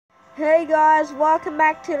Hey guys, welcome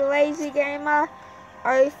back to the Lazy Gamer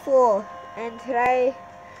 04, and today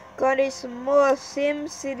gonna do some more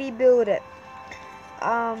SimCity Build It.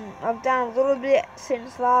 I've done a little bit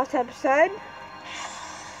since last episode,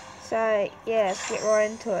 so yeah, let's get right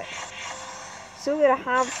into it. Still got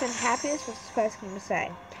 100% happiness, what's the first thing to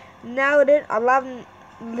say? Nailed it, I love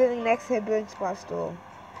living next to a building supply store.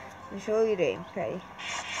 I'm sure you do. Okay,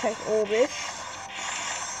 take all this.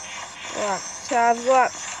 Right, so I've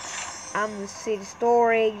got the city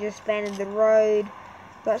storage, expanded the road,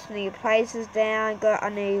 got some new places down, got a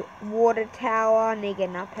new water tower, I need to get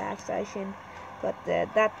another power station, got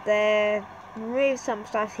that there, remove some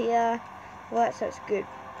stuff here, well, so it's good.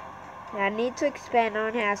 Now I need to expand my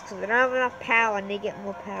own house because I don't have enough power, I need to get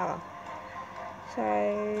more power. So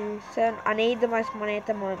I need the most money at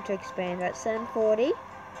the moment to expand. That's 740,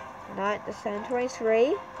 no, that's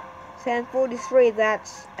 723. 743,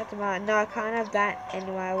 that's at the moment. No, I can't have that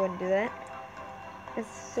anyway, I wouldn't do that. It's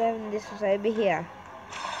 7, this was over here.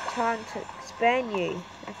 Time to expand you.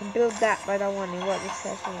 I can build that, but I don't want to. What this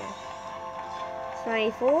session is.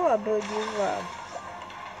 94, I'll build you as well.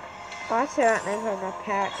 I said I don't know if I have enough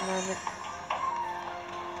power at the moment.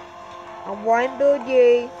 I won't build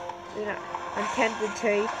you. You know, I'm tempted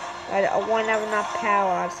to, but I won't have enough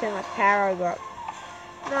power. I've seen how much power I got.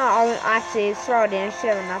 No, I'll actually throw it in. I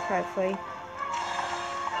should have enough, hopefully.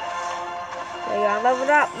 There you go, I'm leveled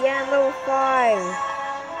up. Yeah, I'm level 5.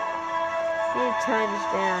 Need to turn this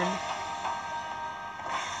down.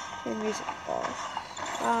 Turn music off.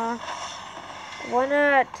 I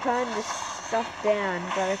wanna turn this stuff down,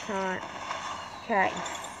 but I can't. Okay.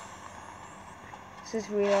 This is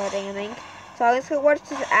reloading, I think. So I'm just gonna watch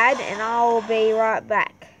this ad and I'll be right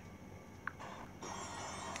back.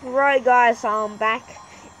 Right guys, so I'm back.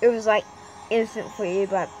 It was like instant for you,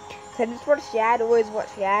 but so just watch the ad, always watch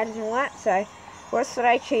the ads and all that. So what should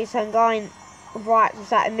I choose? So I'm going right,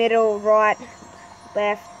 just like middle, right,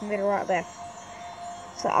 left, middle, right, left.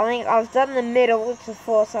 So I think I've done the middle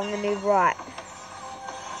before, so I'm gonna do right.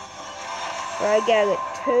 Right, I get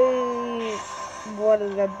 2, what are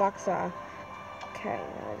the bucks are. Okay,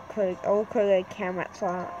 I'll click the camera,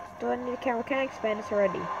 so do I need a camera? Can I expand this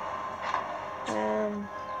already?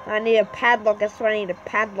 I need a padlock, that's what I need, a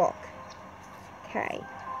padlock. Okay.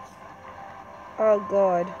 Oh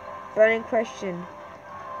god. Burning question.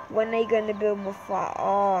 When are you going to build more fire?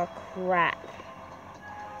 Oh crap.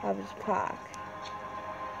 Harvest Park.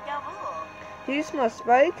 Use my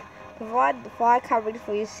smoke. Provide the fire coverage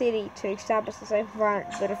for your city to establish a safe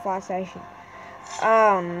environment to build a fire station.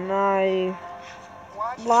 Oh no.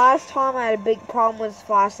 Last time I had a big problem with the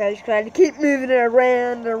fire station because I had to keep moving it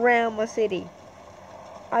around my city.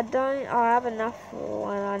 I have enough for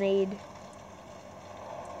what I need.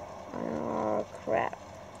 Oh crap.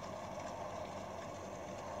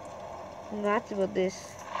 I'm gonna have to build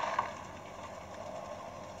this.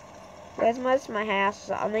 Where's most of my house?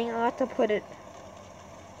 I think I'll have to put it.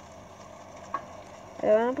 I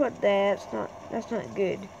don't want to put it there, that's not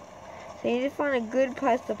good. So you need to find a good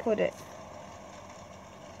place to put it.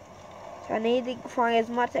 So I need to find as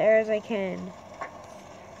much area as I can.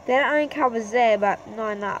 That only covers there, but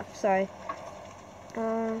not enough, so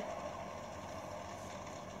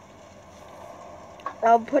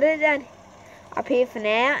I'll put it down up here for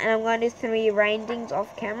now, and I'm going to do some rearrangings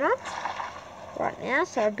off camera right now,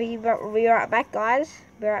 so I'll be right back guys,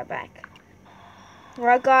 be right back.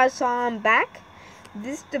 Right guys, so I'm back.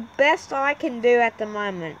 This is the best I can do at the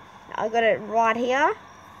moment. I got it right here,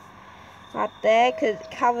 right there, because it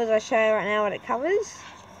covers, I'll show you right now what it covers.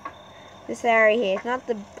 This area here, it's not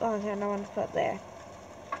the, oh, I don't want to put there.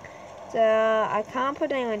 So, I can't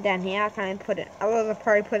put anyone down here, I can't put it, I will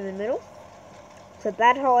probably put it in the middle. So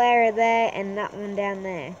that whole area there, and that one down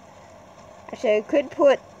there. Actually, I could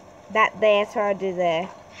put that there, so I'll do there.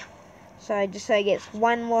 So, just so it gets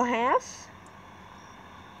one more house.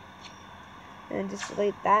 And just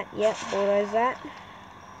delete that, yep, bulldoze that.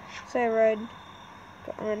 So, road.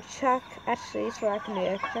 I'm gonna chuck, actually, this is what I can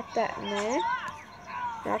do, chuck that in there.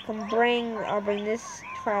 Now I'll bring this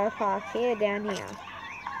trailer park here down here.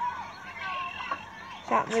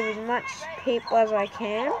 Start moving as much people as I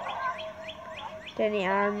can. Then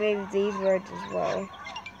yeah, I'll remove these roads as well.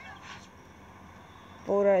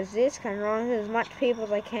 Bulldoze this, can run as much people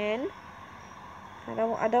as I can. I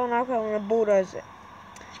don't know if I want to bulldoze it.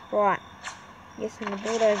 Right. Yes, I'm gonna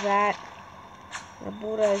bulldoze that. I'm gonna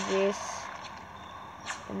bulldoze this.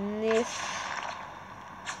 And this.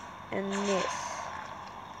 And this.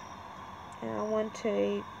 And I want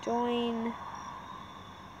to join,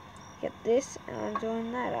 get this, and I'll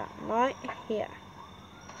join that up right here.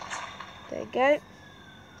 There you go.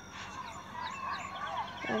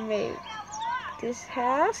 And move this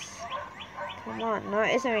house. Come on, no,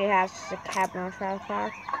 it's not really a house, it's a cabin or trailer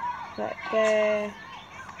park. But there.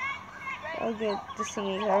 I'll get this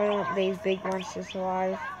thingy because I really want these big ones to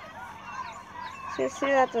survive. So let's see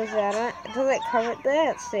what that does there. Does it cover it there?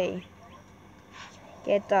 Let's see.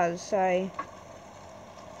 Yeah, it does. So,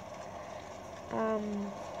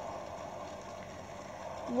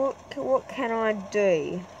 what can I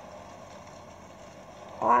do?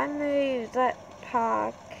 I move that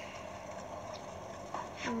park.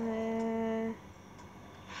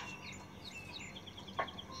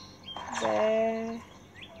 There.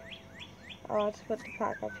 Oh, let's put the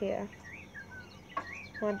park up here.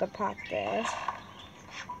 I want the park there.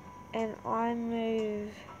 And I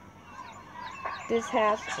move this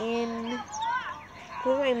house in.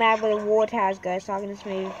 Doesn't really matter where the water towers go, so I can just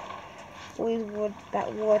move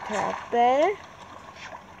that water tower up there.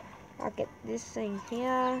 I'll get this thing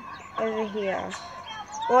here, over here.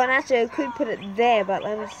 Well, and actually I could put it there, but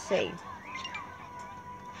let me see.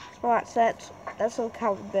 Right, so that's all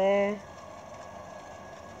covered there.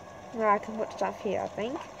 Right, I can put stuff here, I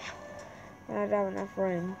think. I don't have enough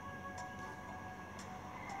room.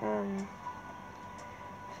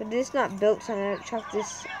 So this is not built, so I'm going to chuck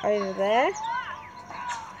this over there.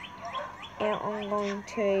 And I'm going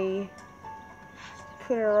to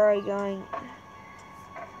put a row going.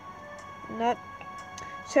 Nope.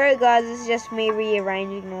 Sorry guys, this is just me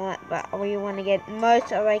rearranging and all that, but we want to get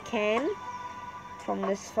most of I can from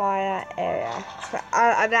this fire area. So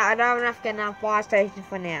I don't have enough to get enough fire station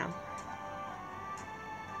for now.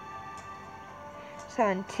 So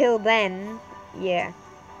until then, yeah.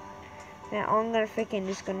 Now I'm gonna freaking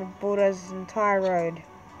just gonna bulldoze this entire road.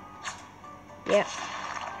 Yep.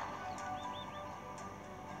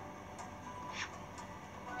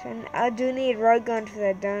 So I do need road going to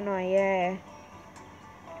there, don't I? Yeah.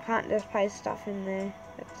 Can't just place stuff in there.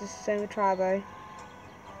 That's just so try though.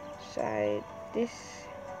 So this.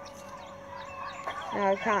 No,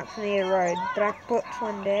 I can't need a road, but I put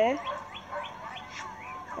one there.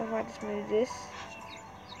 If I just move this.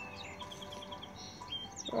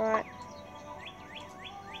 Right.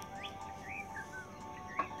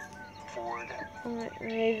 I'm gonna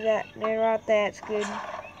move that there, right there, it's good.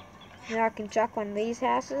 Now I can chuck one of these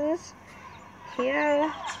houses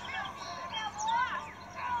here.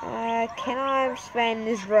 Can I expand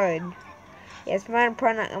this road? Yes, mine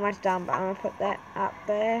probably not got much done, but I'm gonna put that up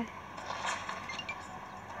there.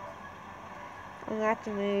 I'm gonna have to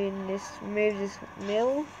move this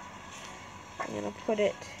mill. I'm gonna put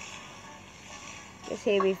it just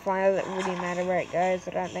here. Be fine. It doesn't really matter where it goes,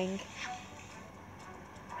 I don't think.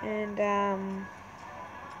 And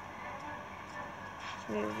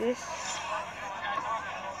move this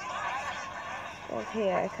up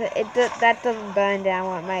here. That doesn't burn down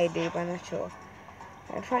what it may do, but I'm not sure.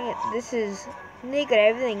 I'm trying it. This is nearly got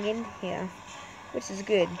everything in here, which is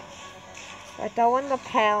good. But I want the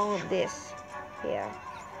power on this here.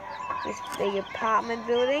 This big apartment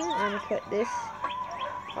building. I'm gonna put this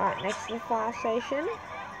right next to the fire station.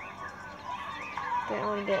 Then I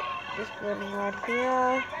want to get this building right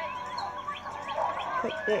here.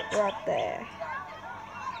 Put it right there.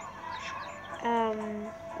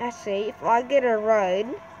 Let's see. If I get a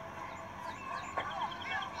road,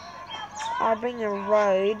 I'll bring a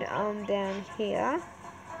road down here.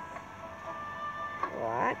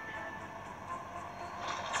 Right.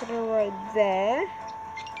 Put a road there.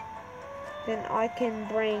 Then I can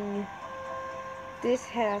bring this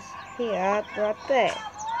house here, right there.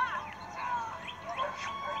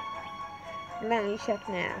 Let me check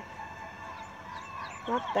now.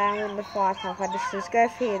 Not that one, the fire stuff. I just go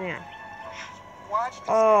for here now.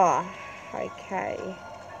 Oh, okay.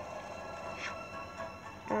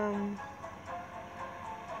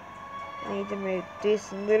 I need to move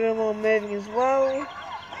this a little more moving as well.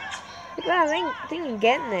 But I think I'm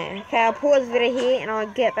getting there. Okay, I'll pause the video here and I'll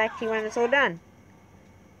get back to you when it's all done.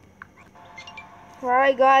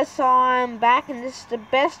 Alright guys, so I'm back and this is the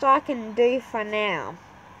best I can do for now.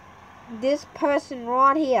 This person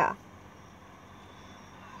right here.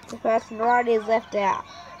 This person right here is left out.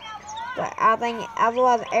 But I think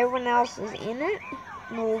otherwise everyone else is in it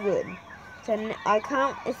and all good. So I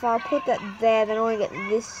can't, if I put that there, then I only get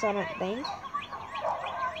this, I don't think.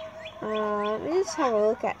 Let me just have a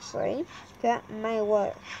look actually. That may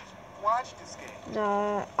work. Watch this game.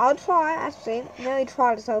 No, I'll try actually. Nearly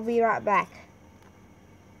tried it, so I'll be right back.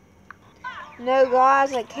 No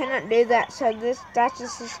guys, I cannot do that, so that's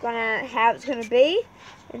just gonna how it's gonna be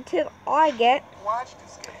until I get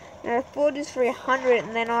now 4300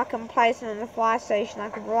 and then I can place it on the fire station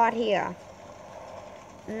like right here.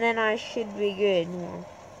 And then I should be good.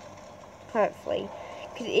 Hopefully.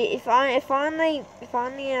 'Cause if only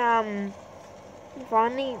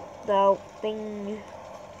the thing,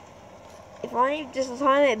 if only just a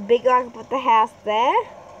tiny bit bigger, I could put the house there.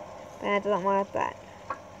 But it doesn't work like that.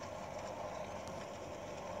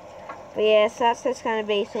 But yeah, so that's what it's going to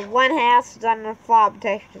be. So one house is under fire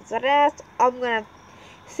protection. So that house, I'm going to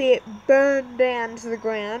see it burn down to the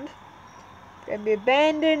ground. It's going to be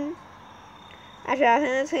abandoned. Actually, I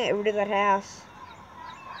think let's get rid of that house.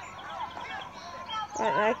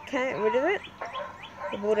 I can't get rid of it.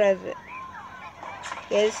 The bulldozer it.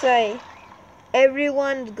 Yeah, so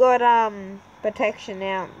everyone's got protection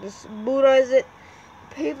now. Just bulldoze it.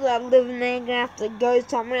 People that live in there are gonna have to go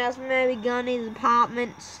somewhere else, maybe go in these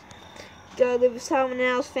apartments, go live with someone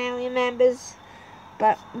else, family members.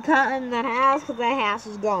 But you can't live in that house because that house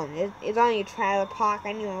is gone. It's only a trailer park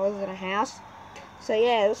anyway, it wasn't a house. So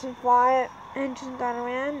yeah, there's some fire engines going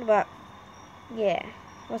around, but yeah,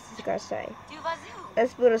 what's this guy say?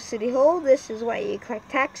 Let's build a city hall. This is where you collect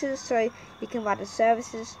taxes so you can buy the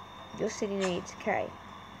services your city needs. Okay,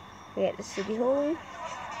 we get the city hall.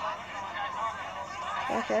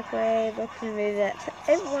 Okay, let's move that. So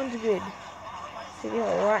everyone's good. City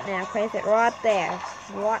hall right now. Place it right there.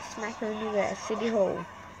 Right smack under there. City hall.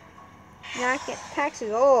 Now I get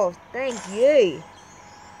taxes off. Thank you.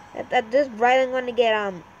 This Braylon gonna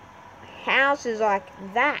get houses like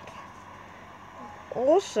that.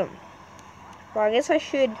 Awesome. Well, I guess I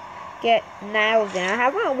should get nails in. I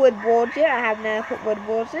haven't got wood boards yet. I have now put wood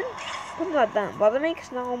boards in. But that doesn't bother me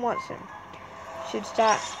because no one wants them. Should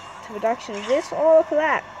start the production of this. Oh, look at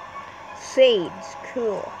that. Seeds.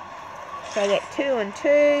 Cool. So I get 2 and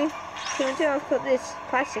 2. 2 and 2. I'll put this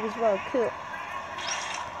plastic as well. Cool.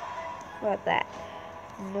 Like that.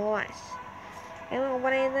 Nice. Anyone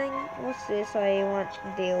want anything? What's this? I want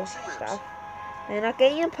deals stuff. They're not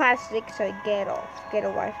getting in plastic, so get off. Get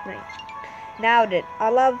away from me. Nailed it. I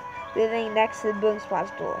love living next to the building supplies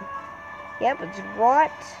store. Yep, it's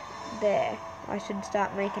right there. I should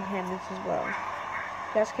start making hammers as well.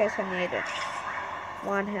 Just in case I need it.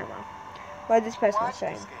 One hammer. What is this person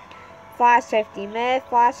saying? Fire safety. Mayor,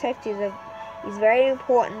 fire safety is very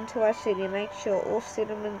important to our city. Make sure all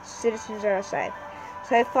citizens are safe.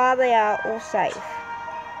 So far they are all safe.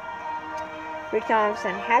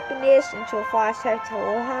 3% happiness, ensure fire safety to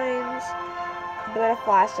all homes. Build a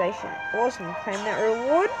fire station. Awesome. Claim that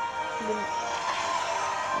reward.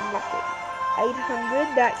 Lucky.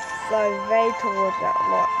 800. That goes very towards that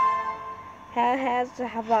lot. How's the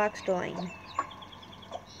park doing?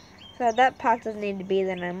 So that park doesn't need to be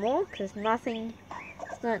there no more because nothing.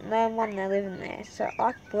 It's not no one there living there. So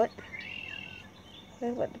I put.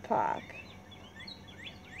 Look at the park.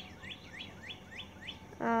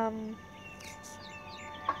 I'm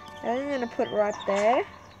gonna put right there.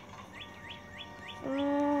 Do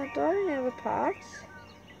I have any other parks?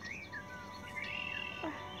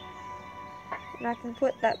 And I can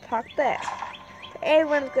put that park there. So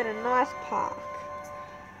everyone's got a nice park.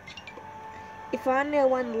 If only I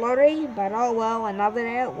won the lottery, but oh well, another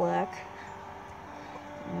day at work.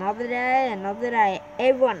 Another day, another day.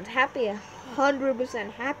 Everyone's happy,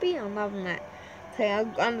 100% happy. I'm loving that. So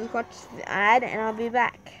I'm just watch the ad and I'll be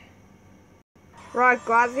back. Right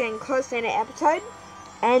guys, getting close to the end of the episode.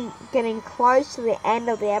 And getting close to the end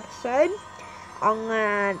of the episode. I'm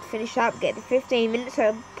gonna finish up, get to 15 minutes. So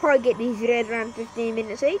I'll probably get these videos around 15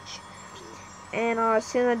 minutes each. And as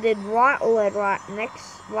soon as I did right, all the way right.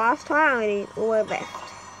 Last time I did all the way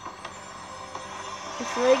left.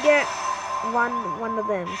 Just really get one of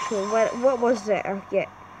them. So what was that? I get.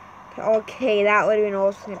 Okay, that would have been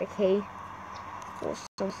awesome. Get a key.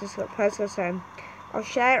 Awesome. This got postcode, so I'll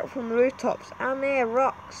shout it from the rooftops. And there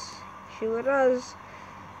rocks. Sure does.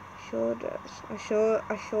 Sure does. I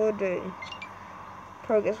sure do.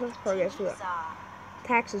 Progress. What's progress? Look.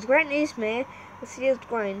 Taxes. Great news, Mayor. The city has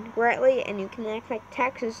grown greatly, and you can now collect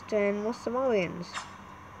taxes to earn more Somalians.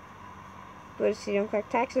 But the city don't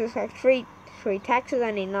collect taxes. Collect three taxes.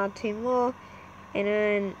 I need another 2 more, and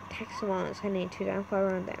earn tax Somalians. I need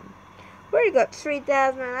 2,500 of them. We already got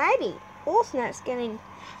 3,080. Also, that's getting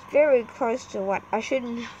very close to what I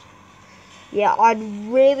shouldn't. Yeah, I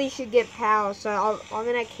really should get power. So I'm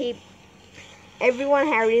gonna keep everyone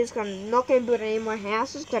how it is. I'm not gonna build any more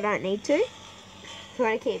houses because I don't need to. So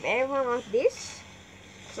I'm gonna keep everyone like this.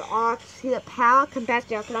 So I see the power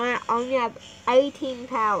capacity. I can only have 18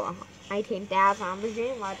 power. 18,000 I'm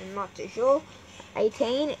presuming. I'm not too sure.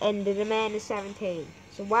 18 and the demand is 17.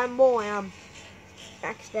 So one more and I'm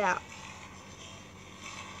maxed out.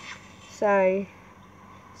 So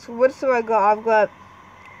what do I got? I've got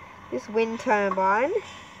this wind turbine,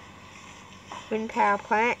 wind power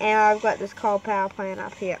plant, and I've got this coal power plant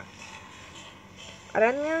up here. I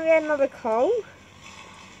don't think I'm getting another coal.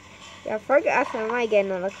 Yeah, I forgot I might get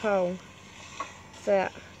another coal. So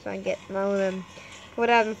I get more than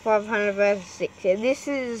 4,500 versus 6. Yeah, this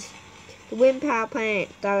is the wind power plant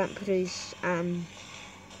doesn't produce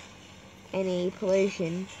any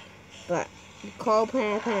pollution, but the coal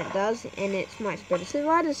power plant does, and it's much better. So if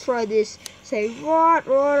I just throw this, say right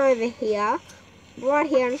over here, right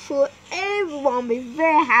here, I'm sure everyone will be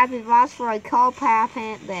very happy if I throw a coal power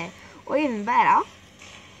plant there. Or even better,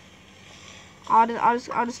 I'll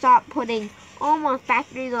just start putting all my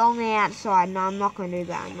factories along the outside. No, I'm not going to do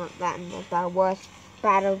that. I'm not that worst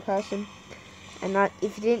battle person. And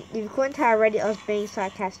if you couldn't tell already, I was being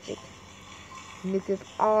sarcastic.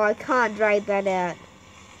 Oh, I can't drag that out.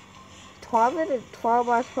 12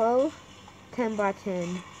 by 12, 10 by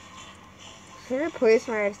 10. Should have please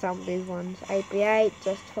made some of these ones. 8 by 8,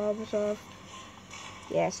 just 12 or so.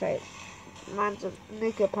 Yeah, so mine's a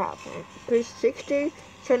nuclear power plant. Push 60,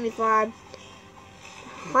 75,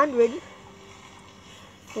 100,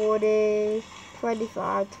 40,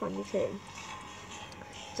 25, 22.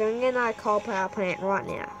 So I'm getting a coal power plant right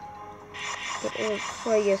now. But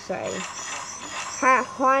what do you say?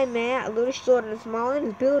 Hi Mayor, a little short in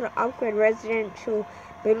Somalians, build and upgrade residential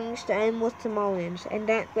buildings to aim with Somalians, and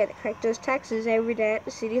don't forget to collect those taxes every day at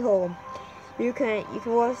the City Hall. You can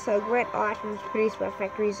also get items produced by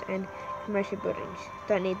factories and commercial buildings.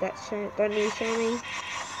 Don't need to show me.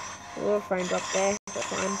 A little frame drop there, that's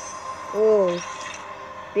fine. Oh,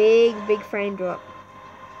 big frame drop.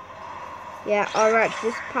 Yeah, alright,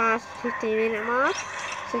 just past 15-minute mark.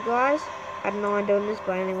 So guys, I don't know I'm doing this,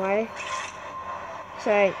 but anyway.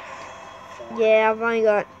 So, yeah, I've only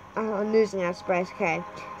got, I'm losing out space, okay.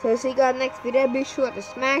 So, see you guys next video. Be sure to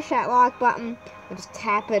smash that like button, or just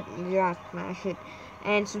tap it, and just smash it.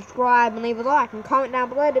 And subscribe, and leave a like, and comment down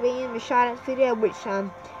below to be in the shoutouts video, which,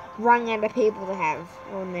 run out of people to have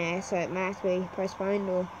on there. So, it might be postponed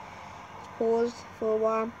or paused for a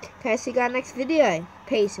while. Okay, see you guys next video.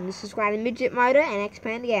 Peace, and subscribe to Midget Motor and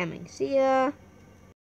Expand Gaming. See ya!